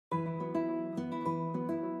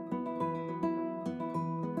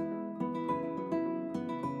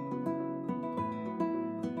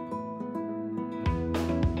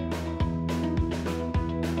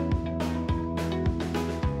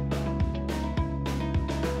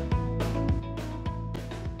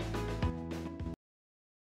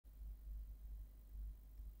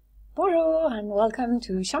Bonjour and welcome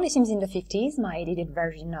to Charlie Sims in the 50s, my edited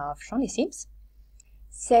version of Charlie Sims.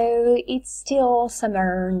 So it's still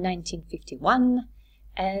summer 1951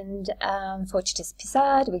 and for today's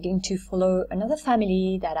episode we're going to follow another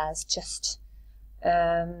family that has just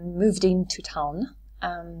moved into town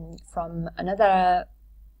from another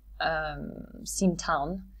Sim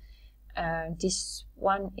town. This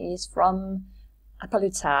one is from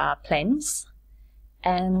Appaloosa Plains.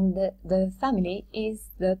 And the family is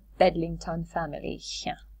the Bedlington family.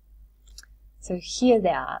 So here they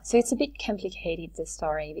are. So it's a bit complicated, the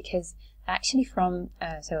story, because actually from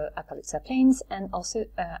Appaloosa Plains, and also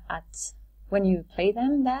when you play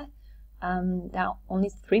them there are only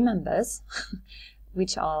 3 members,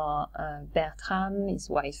 which are Bertram, his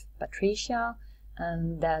wife Patricia,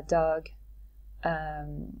 and their dog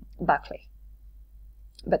Buckley.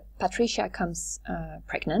 But Patricia comes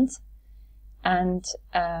pregnant. And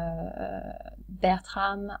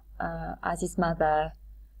Bertram has his mother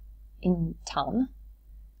in town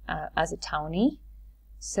as a townie.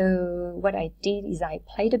 So what I did is I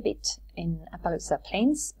played a bit in Appaloosa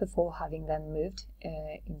Plains before having them moved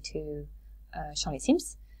into Charlie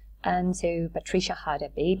Sims. And so Patricia had a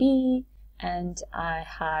baby, and I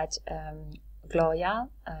had Gloria,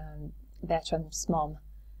 Bertram's mom,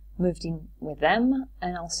 moved in with them,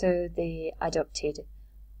 and also they adopted.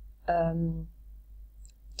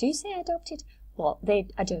 Do you say adopted? Well, they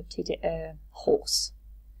adopted a horse.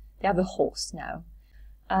 They have a horse now.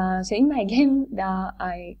 So in my game,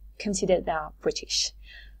 I consider they are British,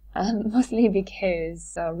 mostly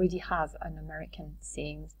because I already have an American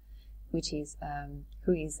Sim, which is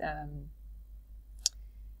who is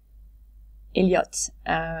Elliot.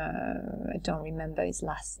 I don't remember his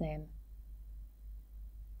last name.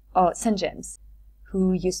 Oh, St. James,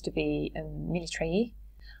 who used to be military.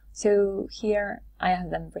 So here I have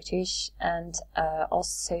them British, and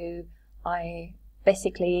also I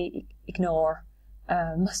basically ignore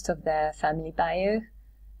most of their family bio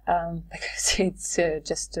because it's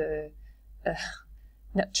just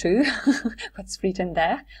not true what's written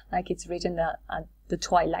there. Like it's written at the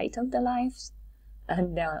twilight of their lives,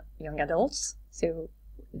 and they're young adults, so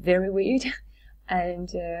very weird.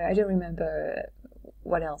 And I don't remember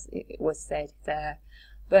what else it was said there.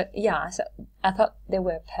 But yeah, so I thought they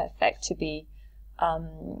were perfect to be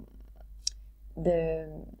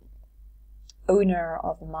the owner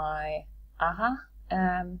of my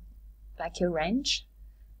like a ranch,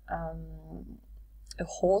 a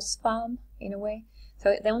horse farm in a way.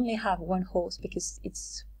 So they only have 1 horse because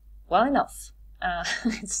it's well enough.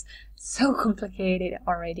 It's so complicated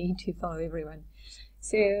already to follow everyone.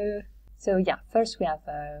 So yeah, first we have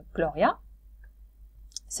Gloria.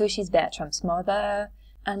 So she's Bertram's mother.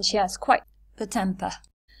 And she has quite the temper.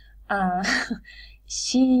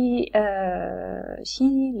 She loves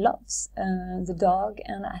the dog,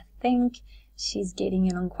 and I think she's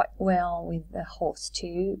getting along quite well with the horse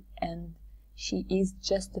too. And she is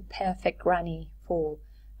just the perfect granny for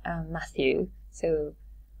Matthew. So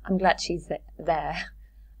I'm glad she's there.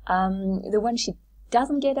 The one she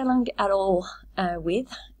doesn't get along at all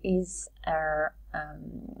with is her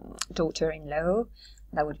daughter-in-law.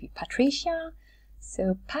 That would be Patricia.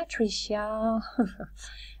 So Patricia,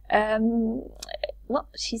 well,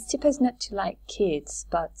 she's supposed not to like kids,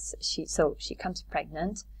 but she comes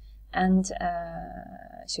pregnant, and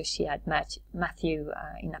so she had Matthew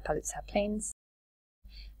in Appaloosa Plains,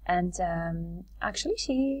 and actually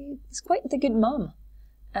she is quite the good mom.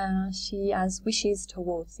 She has wishes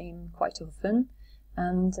towards him quite often,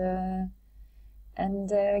 and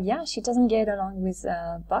yeah, she doesn't get along with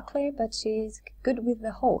Buckley, but she's good with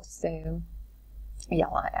the horse. So yeah,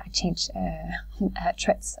 well, I changed her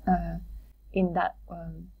traits in that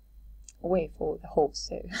way for the horse.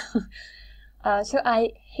 So, so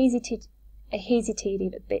I hesitated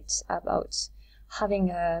a bit about having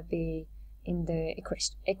her be in the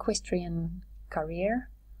equestrian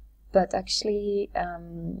career, but actually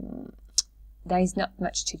there is not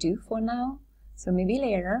much to do for now. So maybe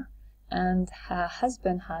later. And her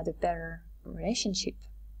husband had a better relationship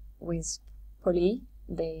with Polly,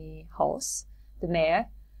 the horse, the mare,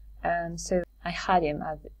 and so I had him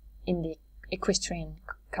in the equestrian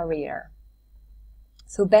career.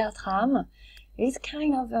 So Bertram is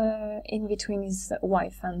kind of in between his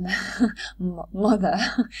wife and mother.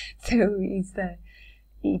 So he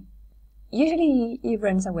usually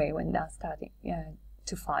runs away when they're starting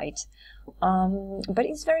to fight, but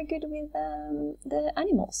he's very good with the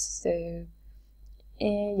animals. So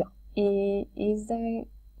yeah, he is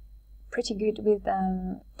pretty good with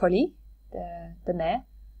Polly, the mare,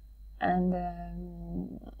 and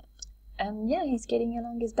And yeah, he's getting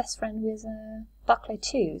along his best friend with Buckley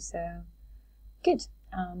too, so good.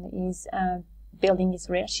 He's building his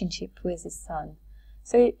relationship with his son.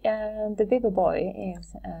 So the baby boy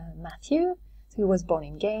is Matthew. So he was born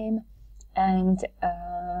in game, and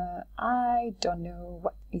I don't know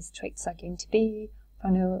what his traits are going to be.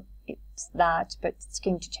 I know it's that, but it's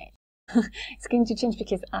going to change. It's going to change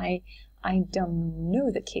because I don't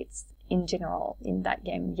know the kids in general in that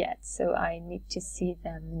game yet, so I need to see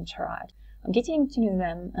them interact. I'm getting to know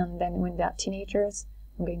them, and then when they're teenagers,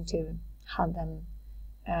 I'm going to have them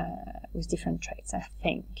with different traits, I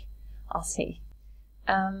think. I'll see.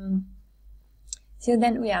 So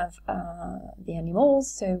then we have the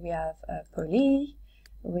animals. So we have Polly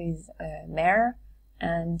with mare,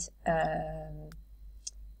 and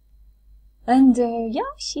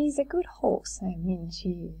yeah, she's a good horse. I mean,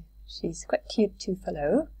 she's quite cute to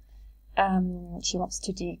follow. She wants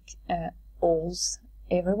to dig holes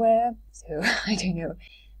everywhere, so I don't know.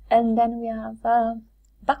 And then we have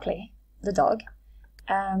Buckley, the dog.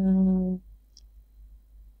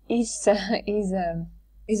 He's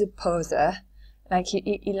a poser. Like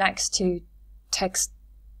he likes to text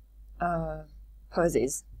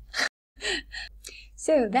poses.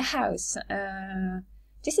 So the house.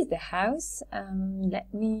 This is the house.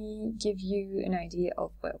 Let me give you an idea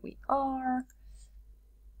of where we are.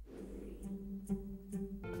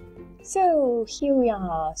 So here we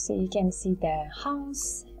are. So you can see their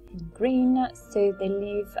house in green. So they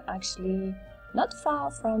live actually not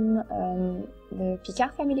far from the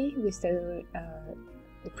Picard family we saw in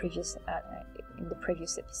the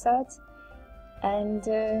previous episode.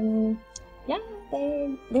 And yeah,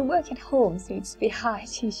 they work at home, so it's a bit hard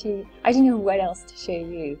to show. I don't know what else to show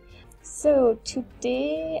you. So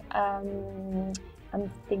today I'm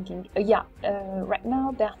thinking, right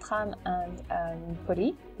now Bertram and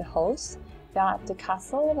Polly, the horse, they're at the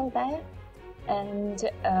castle over there, and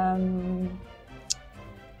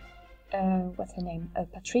what's her name?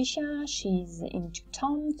 Patricia, she's into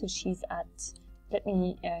town, so she's at, let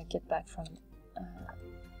me get back from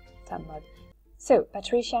tab mode. So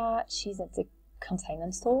Patricia, she's at the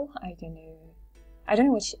consignment store. I don't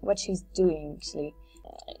know what she's doing actually.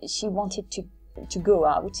 She wanted to go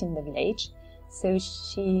out in the village, so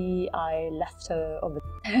I left her over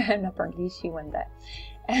there, and apparently she went there.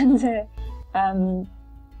 And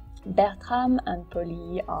Bertram and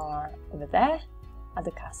Polly are over there at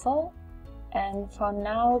the castle, and for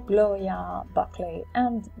now Gloria, Buckley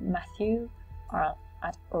and Matthew are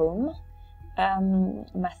at home.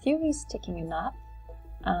 Matthew is taking a nap,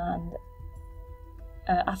 and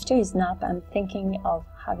after his nap I'm thinking of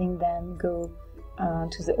having them go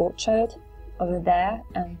to the orchard over there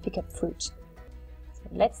and pick up fruit. So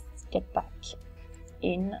let's get back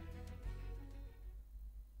in.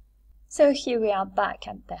 So here we are back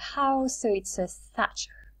at the house. So it's a thatch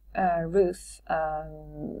roof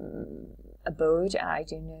abode, I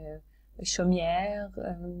don't know, a chaumière,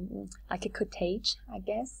 like a cottage, I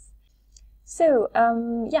guess. So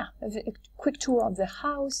yeah, a quick tour of the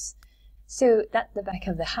house. So that's the back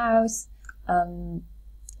of the house.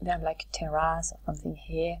 They have like a terrace or something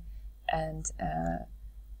here, and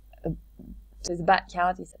so the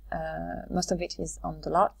backyard is most of it is on the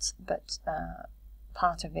lot, but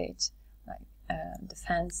part of it, like the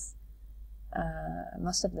fence,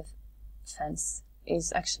 most of the fence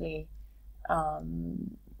is actually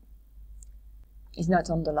is not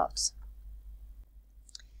on the lot.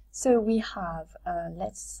 So we have,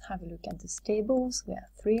 let's have a look at the stables. We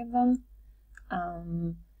have 3 of them.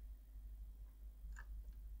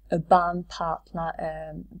 A barn part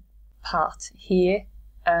here.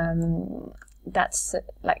 That's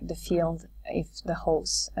like the field if the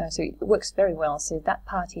horse. So it works very well. So that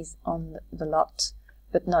part is on the lot,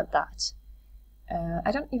 but not that.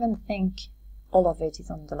 I don't even think all of it is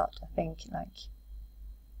on the lot. I think like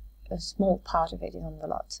a small part of it is on the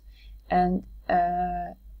lot, and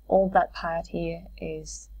all that part here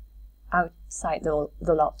is outside the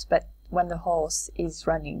lot. But when the horse is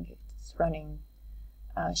running, it's running.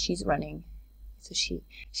 She's running. So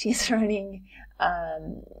she's running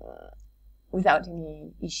without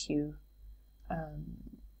any issue.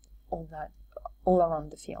 All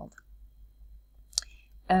around the field.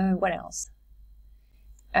 What else?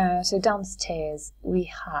 So downstairs we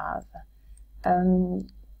have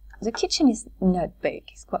the kitchen is not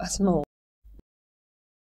big. It's quite small.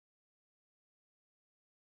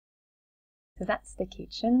 So that's the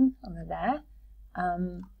kitchen over there.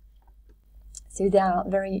 So they are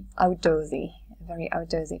very outdoorsy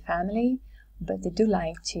family, but they do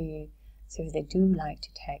like to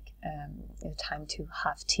take the time to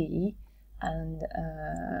have tea and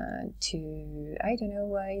to, I don't know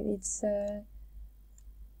why it's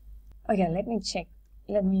okay, let me check.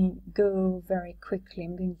 Let me go very quickly.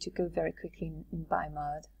 I'm going to go very quickly in buy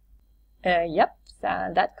mode. Yep,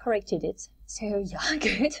 that corrected it. So yeah,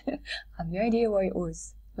 good. I have no idea why it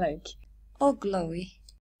was like all glowy.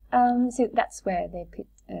 So that's where they put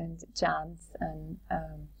the jams and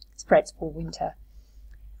spreads for winter.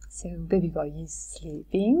 So baby boy is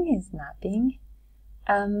sleeping, is napping.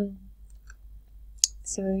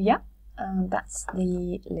 So yeah, that's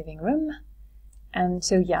the living room. And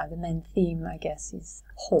so yeah, the main theme, I guess, is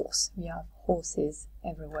horse. We have horses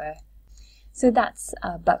everywhere. So that's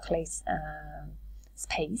Buckley's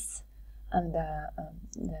space, and the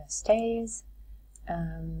stairs,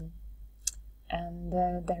 and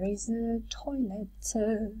there is a toilet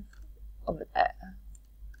over there.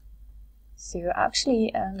 So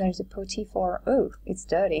actually, there's a potty for, oh, it's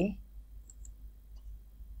dirty.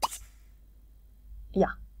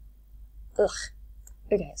 Yeah. Ugh.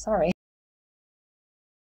 Okay, sorry.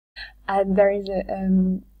 There is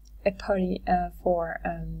a potty for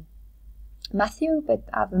Matthew, but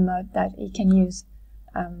I have a mod that he can use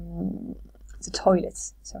the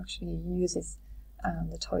toilets. So actually he uses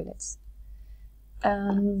the toilets.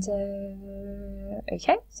 And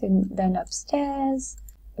okay, so then upstairs,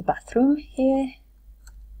 a bathroom here.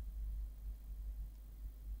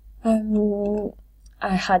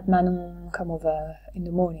 I had Manon come over in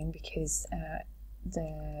the morning because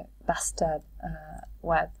the bathtub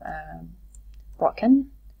was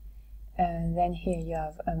broken. And then here you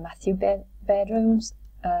have a Matthew's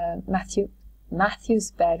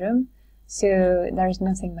bedroom. So there is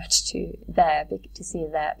nothing much to see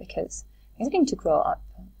there because he's going to grow up,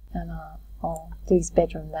 and I'll do his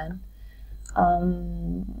bedroom then.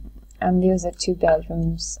 And the other two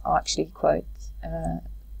bedrooms are actually quite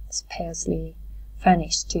sparsely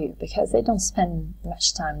furnished too, because they don't spend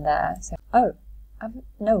much time there. So, oh, I've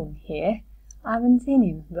known here. I haven't seen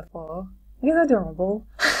him before. He's adorable.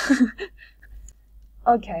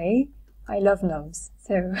 Okay, I love gnomes.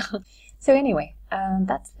 So, so anyway,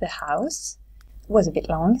 that's the house. It was a bit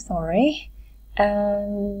long, sorry.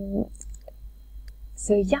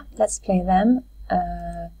 So yeah, let's play them.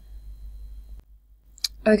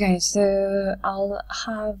 Okay, so I'll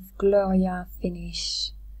have Gloria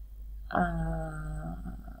finish.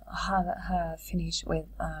 Have her finish with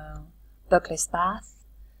Buckley's bath,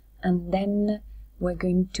 and then we're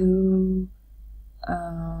going to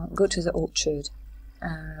go to the orchard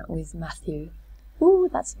with Matthew. Ooh,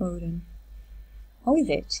 that's modern. How is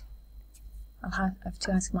it? I'll have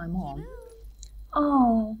to ask my mom.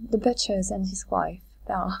 Oh, the butchers and his wife,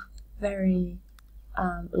 they are very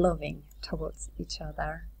loving towards each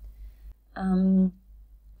other.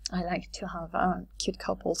 I like to have cute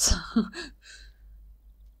couples.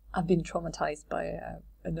 I've been traumatized by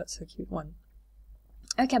a not so cute one.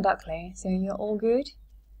 Okay, Buckley, so you're all good?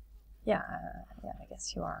 Yeah, I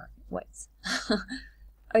guess you are. Wait.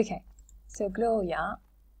 Okay, so Gloria.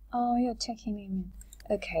 Oh, you're checking him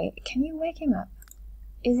in. Okay, can you wake him up?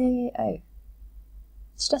 Is he... Oh.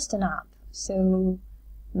 It's just a nap. So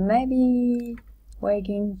maybe we're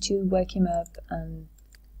going to wake him up and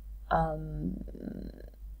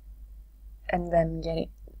then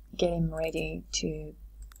get him ready to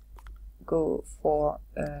go for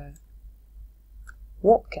a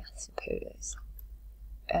walk, I suppose.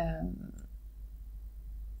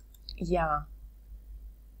 Yeah,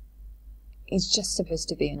 it's just supposed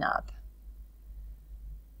to be a nap.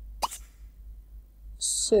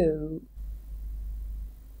 So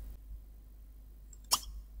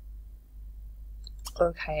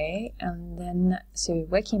okay, and then so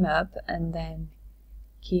wake him up and then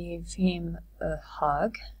give him a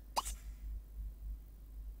hug.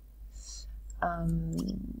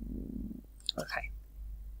 Okay.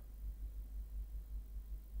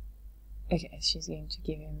 Okay, she's going to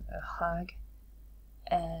give him a hug.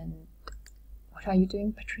 And what are you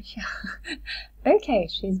doing, Patricia? Okay,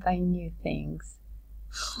 she's buying new things.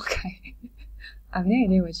 Okay. I have no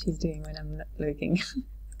idea what she's doing when I'm not looking.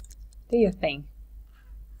 Do your thing.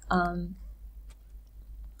 Hello,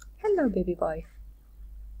 baby boy.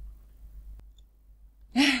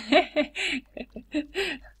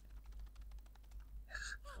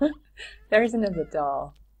 There is another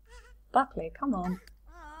doll. Buckley, come on.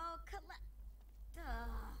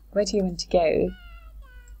 Where do you want to go?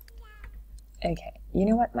 Okay, you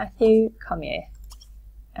know what, Matthew? Come here.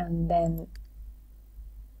 And then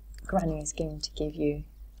Granny is going to give you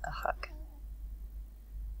a hug.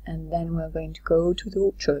 And then we're going to go to the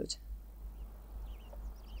orchard.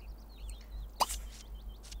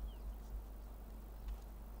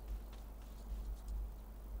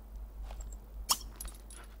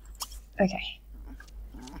 Okay.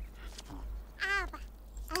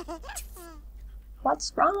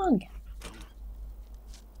 What's wrong?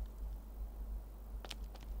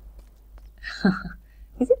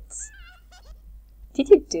 Is it? Did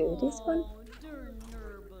you do this one?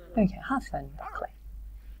 Okay, have fun, Buckley.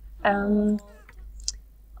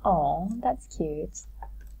 Oh, that's cute.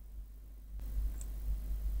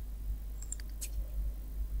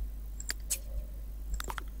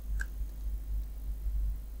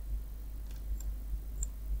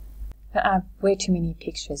 I have way too many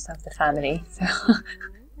pictures of the family, so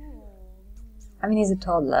I mean, he's a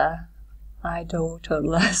toddler. I adore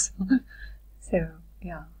toddlers. So,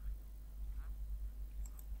 yeah.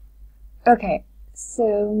 Okay,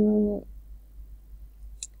 so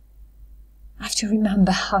I have to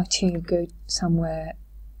remember how to go somewhere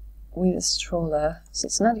with a stroller. So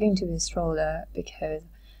it's not going to be a stroller because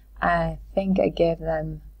I think I gave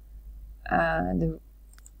them the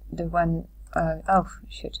one oh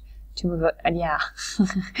shoot, to move it, and yeah.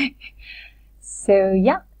 So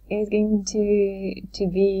yeah, it's going to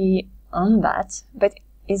be on that, but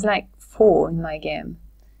it's like 4 in my game,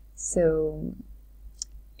 so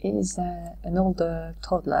is an older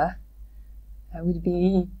toddler. Would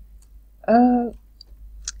be you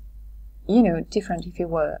know, different if you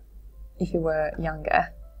were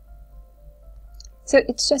younger. So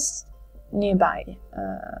it's just nearby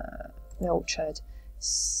the orchard.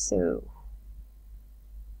 So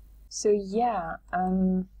yeah,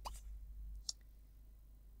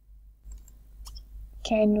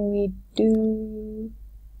 can we do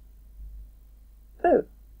both?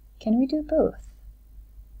 Can we do both?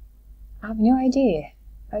 I have no idea.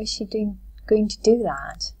 How is she going to do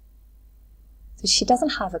that? So she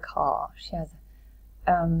doesn't have a car. She has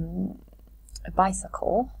a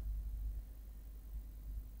bicycle.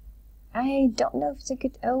 I don't know if it's a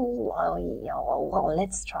good... Oh, well,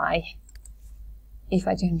 let's try. If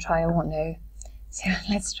I don't try, I won't know. So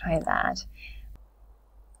let's try that.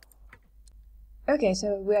 Okay,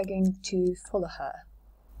 so we are going to follow her.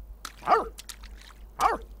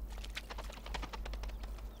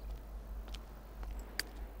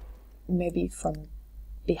 Maybe from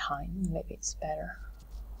behind, maybe it's better.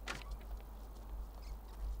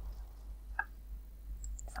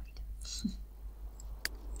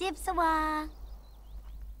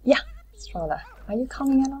 Yeah, stroller. Are you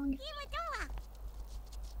coming along?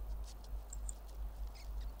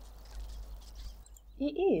 He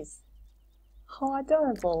is. How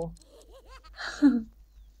adorable.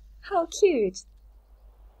 How cute.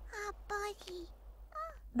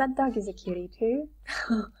 That dog is a cutie too.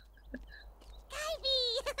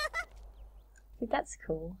 That's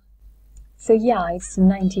cool. So yeah, it's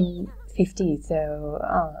 1950, so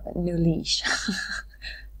no leash.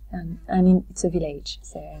 And it's a village,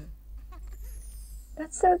 so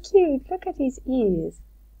that's so cute. Look at his ears.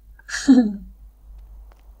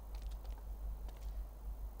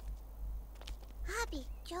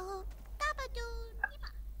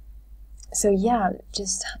 So yeah,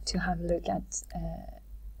 just to have a look at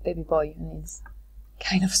baby boy and his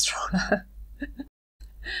kind of stroller.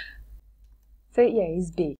 So yeah,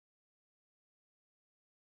 he's big.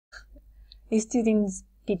 He's stood in his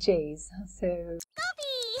PJs, so...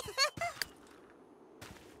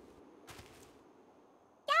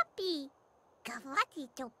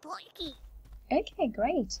 Okay,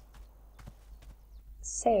 great.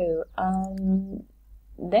 So,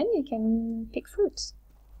 then you can pick fruits.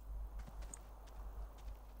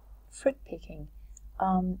 Fruit picking.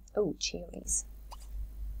 Oh, cherries.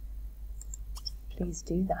 Please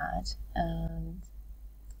do that. And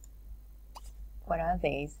what are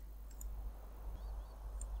these?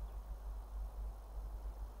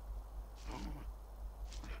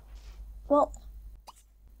 Well,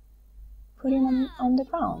 put him on the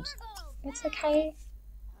ground. It's okay.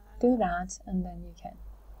 Do that, and then you can.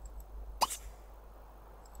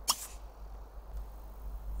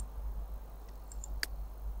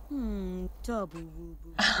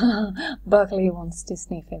 Buckley wants to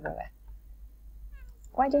sniff everywhere.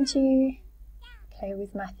 Why don't you play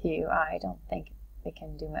with Matthew? I don't think they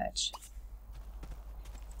can do much.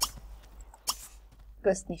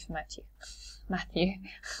 Go sniff Matthew. Matthew.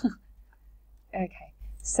 Okay,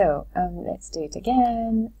 so let's do it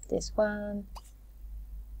again. This one.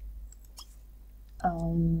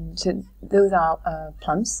 So those are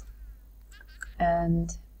plums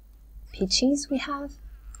and peaches we have.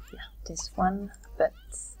 Yeah, this one, but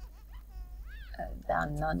there are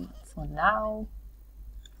none for now.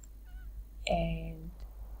 And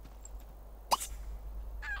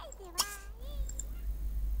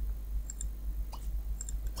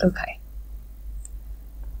okay.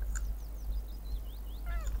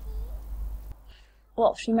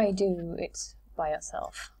 well, she may do it by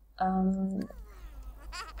herself.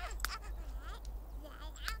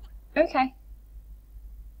 Okay.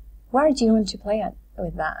 Where do you want to play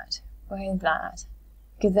with that? Where is that?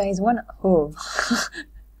 Because there is one at home.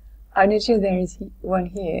 I'm not sure there is one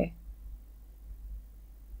here.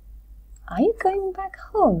 Are you going back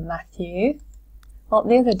home, Matthew? Well,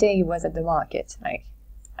 the other day he was at the market, like,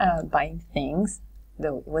 buying things.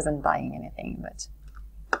 Though he wasn't buying anything, but...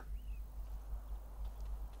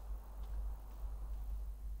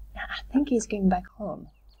 I think he's going back home.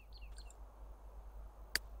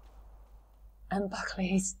 And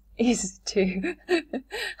Buckley is too.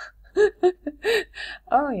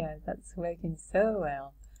 Oh yeah, that's working so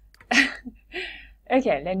well.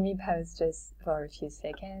 Okay, let me pause just for a few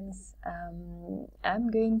seconds. I'm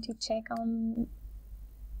going to check on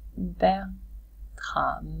Bertram.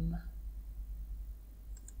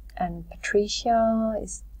 And Patricia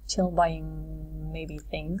is still buying maybe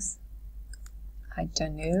things. I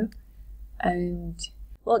don't know. And,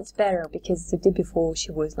 well, it's better because the day before she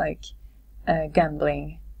was like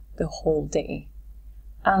gambling the whole day.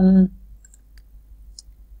 So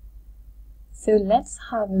let's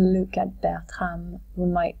have a look at Bertram. We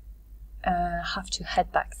might have to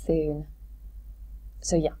head back soon.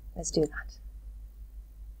 So yeah, let's do that.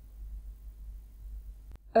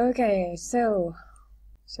 Okay, so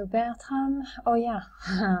Bertram, oh yeah,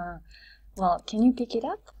 well, can you pick it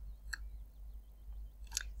up?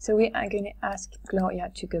 So we are going to ask Gloria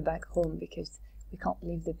to go back home because we can't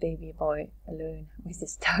leave the baby boy alone with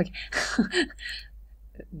this dog.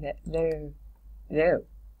 No.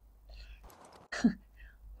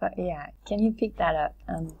 But yeah, can you pick that up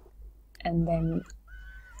and then,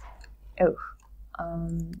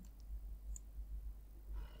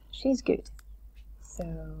 she's good.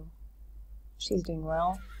 So she's doing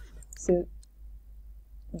well. So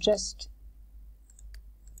just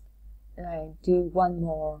do one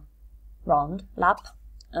more lap,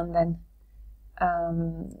 and then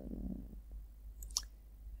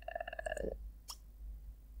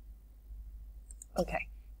okay,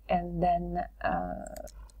 and then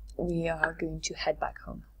we are going to head back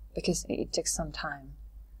home because it takes some time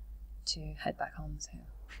to head back home.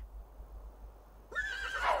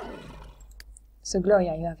 So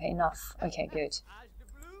Gloria, you have enough. Okay, good.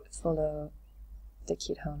 Follow the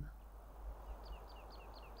kid home.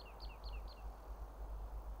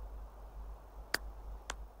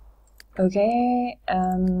 Okay,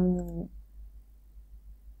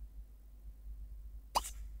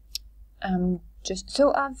 just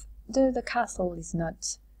so the castle is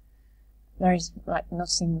not, there is like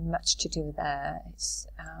nothing much to do there. It's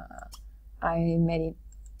I made it.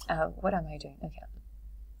 What am I doing? Okay,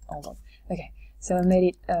 hold on. Okay, so I made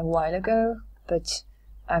it a while ago, but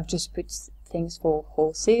I've just put things for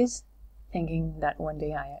horses, thinking that one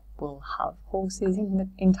day I will have horses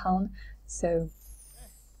in town. So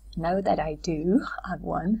now that I do have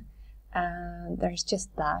one, there's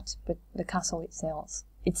just that, but the castle itself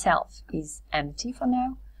is empty for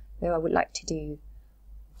now. Though I would like to do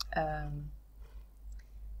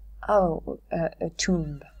a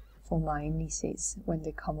tomb for my nieces when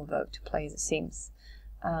they come over to play The Sims.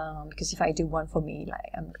 Because if I do one for me,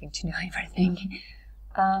 like, I'm going to know everything.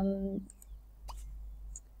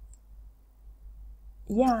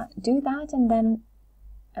 Yeah, do that and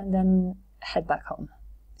then head back home.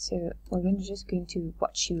 So we're just going to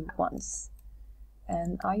watch you once.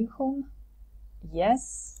 And are you home?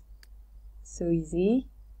 Yes. So easy.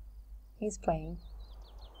 He's playing.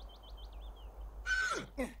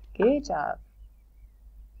 Good job.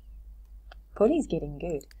 Polly's getting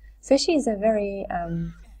good. So she's a very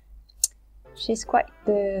she's quite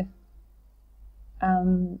the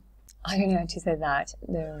I don't know how to say that,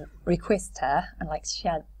 the requester, and like she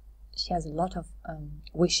has a lot of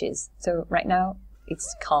wishes. So right now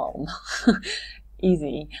it's calm,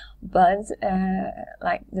 easy, but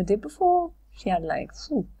like the day before she had like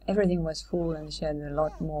everything was full and she had a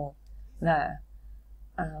lot more there.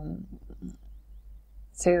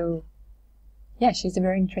 So yeah, she's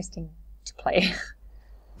very interesting to play.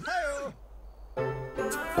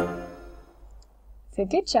 So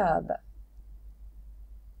good job.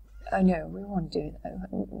 Oh no, we won't do that.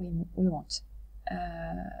 We won't.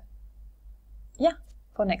 Yeah,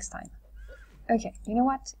 for next time. Okay, you know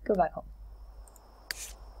what? Go back home.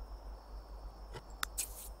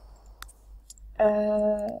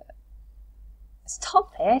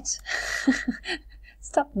 Stop it.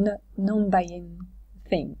 Stop non-buying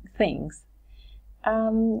things.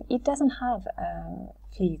 It doesn't have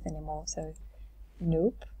fleas anymore, so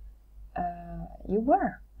nope. You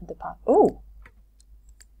were at the park. Oh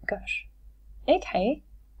gosh. Okay.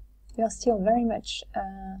 you're still very much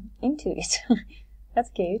into it. That's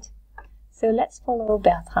good. So let's follow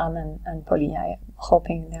Bertram and Polly. I'm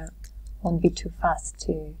hoping they won't be too fast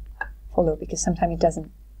to follow, because sometimes it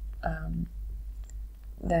doesn't.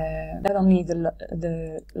 Not only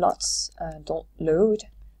the lots don't load,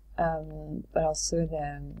 but also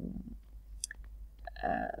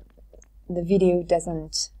the video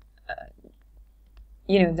doesn't.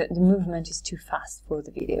 You know, the movement is too fast for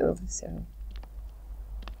the video, so.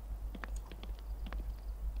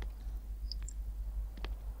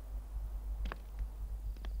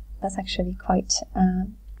 That's actually quite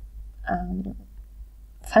fun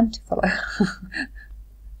to follow.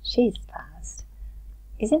 She's fast.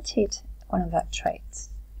 Isn't it one of her traits?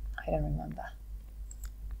 I don't remember.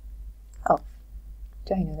 Oh,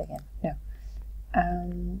 do I know the game? No.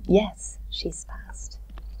 Yes, she's fast.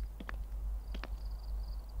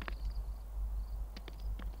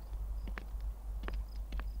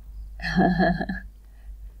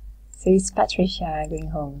 So it's Patricia going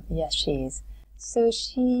home. Yes, she is. So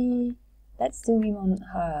let's zoom in on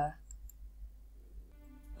her,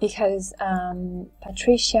 because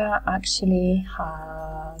Patricia actually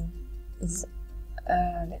has, let's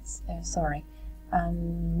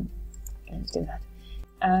do that.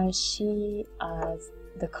 She has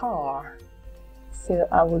the car, so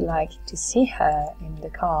I would like to see her in the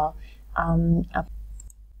car.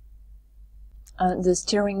 The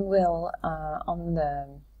steering wheel on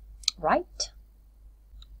the right.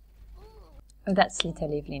 Oh, that's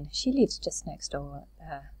little Evelyn. She lives just next door.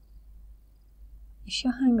 If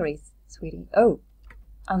you're hungry, sweetie. Oh,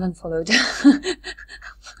 I haven't followed.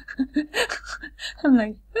 I'm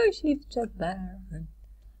like, oh, she lives just there.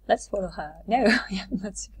 Let's follow her. No, I'm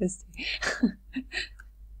not supposed to.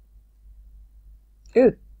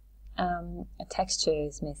 Ooh, a texture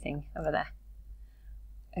is missing over there.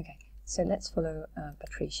 Okay, so let's follow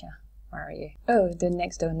Patricia. Where are you? Oh, the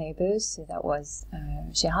next door neighbors. So that was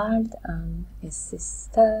Gerald, his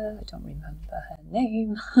sister. I don't remember her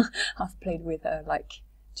name. I've played with her like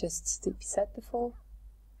just the episode before.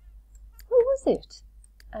 Who was it?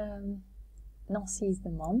 Nancy is the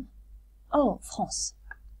mom. Oh, France.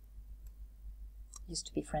 Used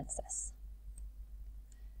to be Frances.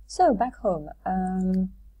 So back home,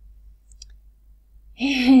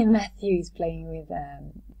 Matthew is playing with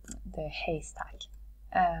the haystack.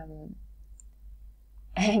 And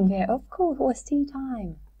of course it was tea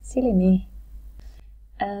time. Silly me.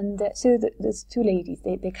 And so those two ladies,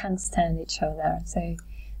 they can't stand each other, so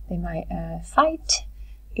they might fight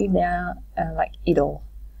if they are like idle.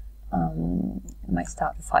 Might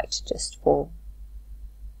start a fight just for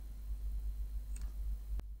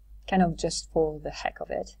the heck of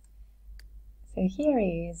it. So here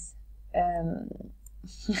is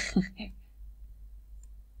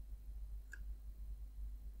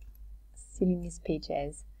stealing his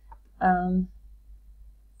pages.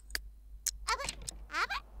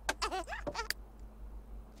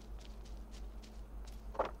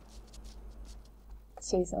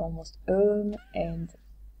 She's almost home, and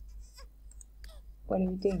what are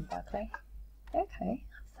you doing, Barclay? Okay,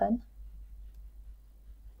 have fun.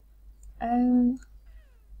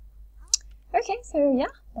 Okay, so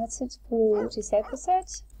yeah, that's it for this episode.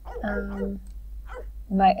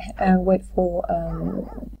 Might wait for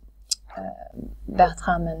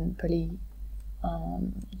Bertram and Polly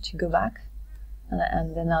to go back,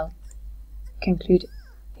 and then I'll conclude.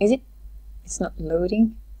 It's not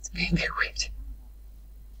loading? It's a bit weird.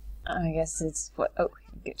 I guess it's what. Oh,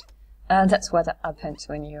 good. That's what happens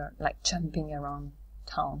when you're like jumping around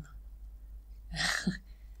town,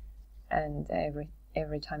 and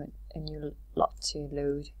every time a new lot to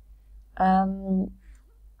load.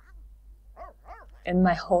 And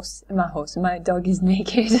my dog is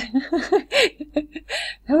naked.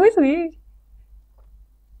 That was weird.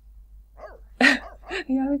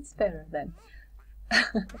 Yeah, it's better then.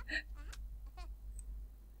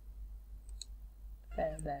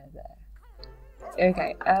 There.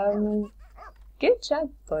 Okay, good job,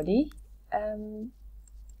 buddy. Do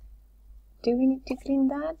we need to clean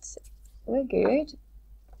that? We're good.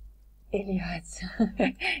 Elliot,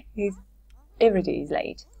 every day is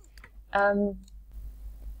late. I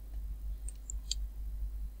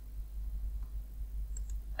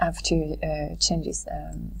have to change his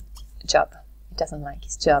job. He doesn't like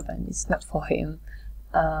his job, and it's not for him.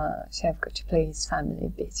 So I've got to play his family a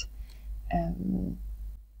bit.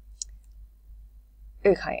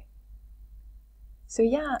 Okay. So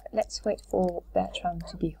yeah, let's wait for Bertram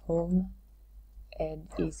to be home, and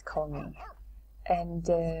he's coming. And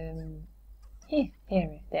here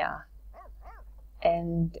they are.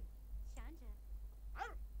 And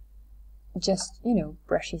just, you know,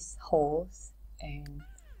 brush his horse and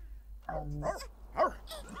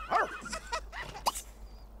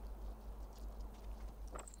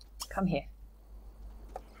come here.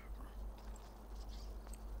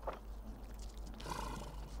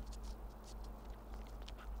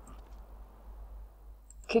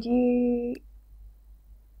 Could you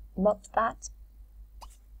mop that,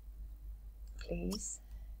 please?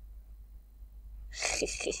 I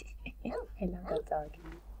love that dog.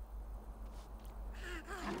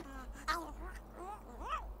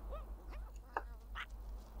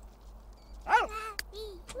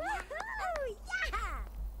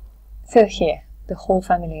 So here, the whole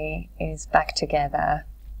family is back together.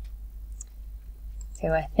 So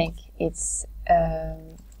I think it's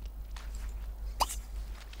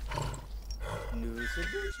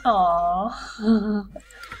aww.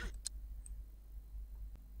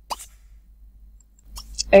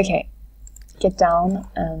 Okay, get down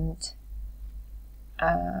and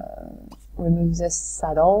remove the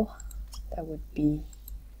saddle. That would be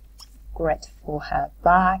great for her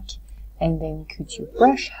back. And then could you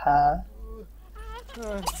brush her?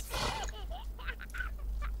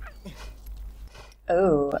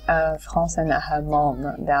 Oh, France and her mom,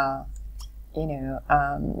 they're, you know,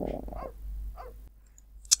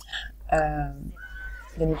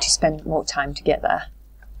 they need to spend more time together.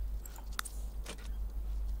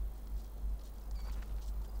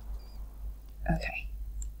 Okay.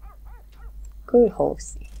 Good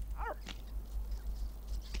horsey.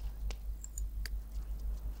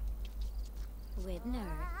 With nerve.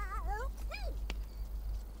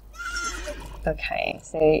 Okay,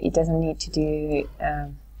 so it doesn't need to do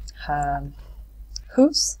her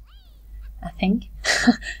hooves, I think.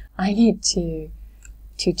 I need to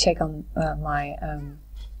check on my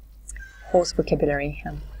horse vocabulary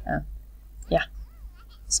and yeah,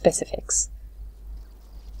 specifics.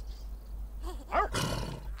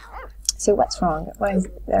 So what's wrong? Why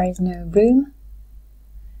there is no room?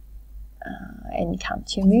 And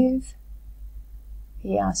can't you move?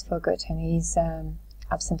 He has forgotten. He's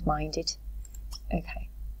absent-minded. Okay.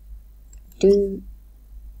 Do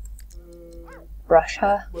brush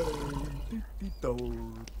her.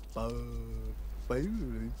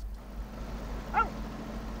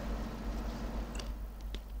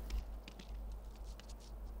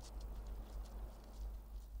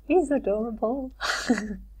 He's adorable.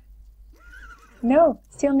 No,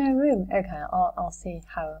 still no room. Okay, I'll see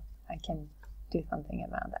how I can do something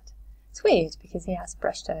about that. It's weird because he has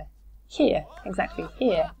brushed her here, exactly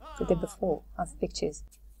here, the day before, as pictures.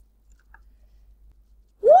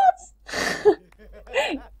 What?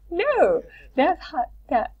 No, they've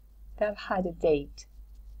had a date,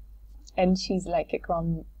 and she's like a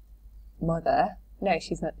grandmother. No,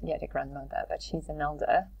 she's not yet a grandmother, but she's an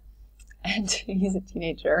elder, and he's a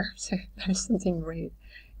teenager. So there's something weird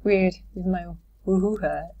with my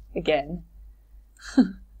woohoo again.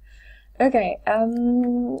 Okay,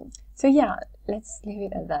 so yeah, let's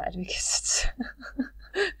leave it at that because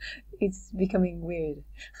it's becoming weird.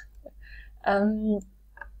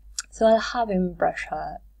 So I'll have him brush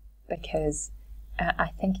her because I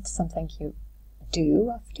think it's something you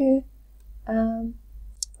do after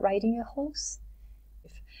riding a horse.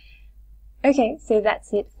 Okay, so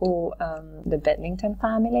that's it for the Bedlington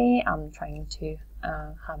family. I'm trying to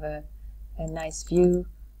have a nice view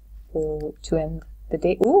to end the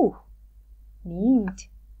day. Ooh, neat.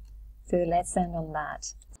 So let's end on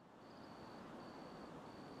that.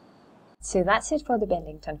 So that's it for the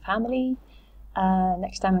Bedlington family.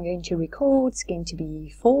 Next time I'm going to record, it's going to be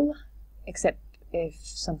full, except if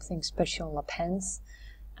something special happens.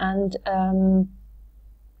 And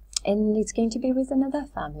it's going to be with another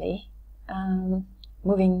family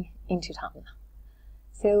moving into town.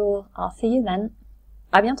 So I'll see you then.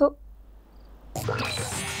 À bientôt!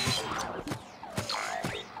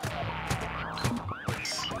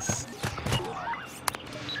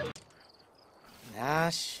 Ah,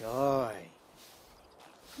 sure.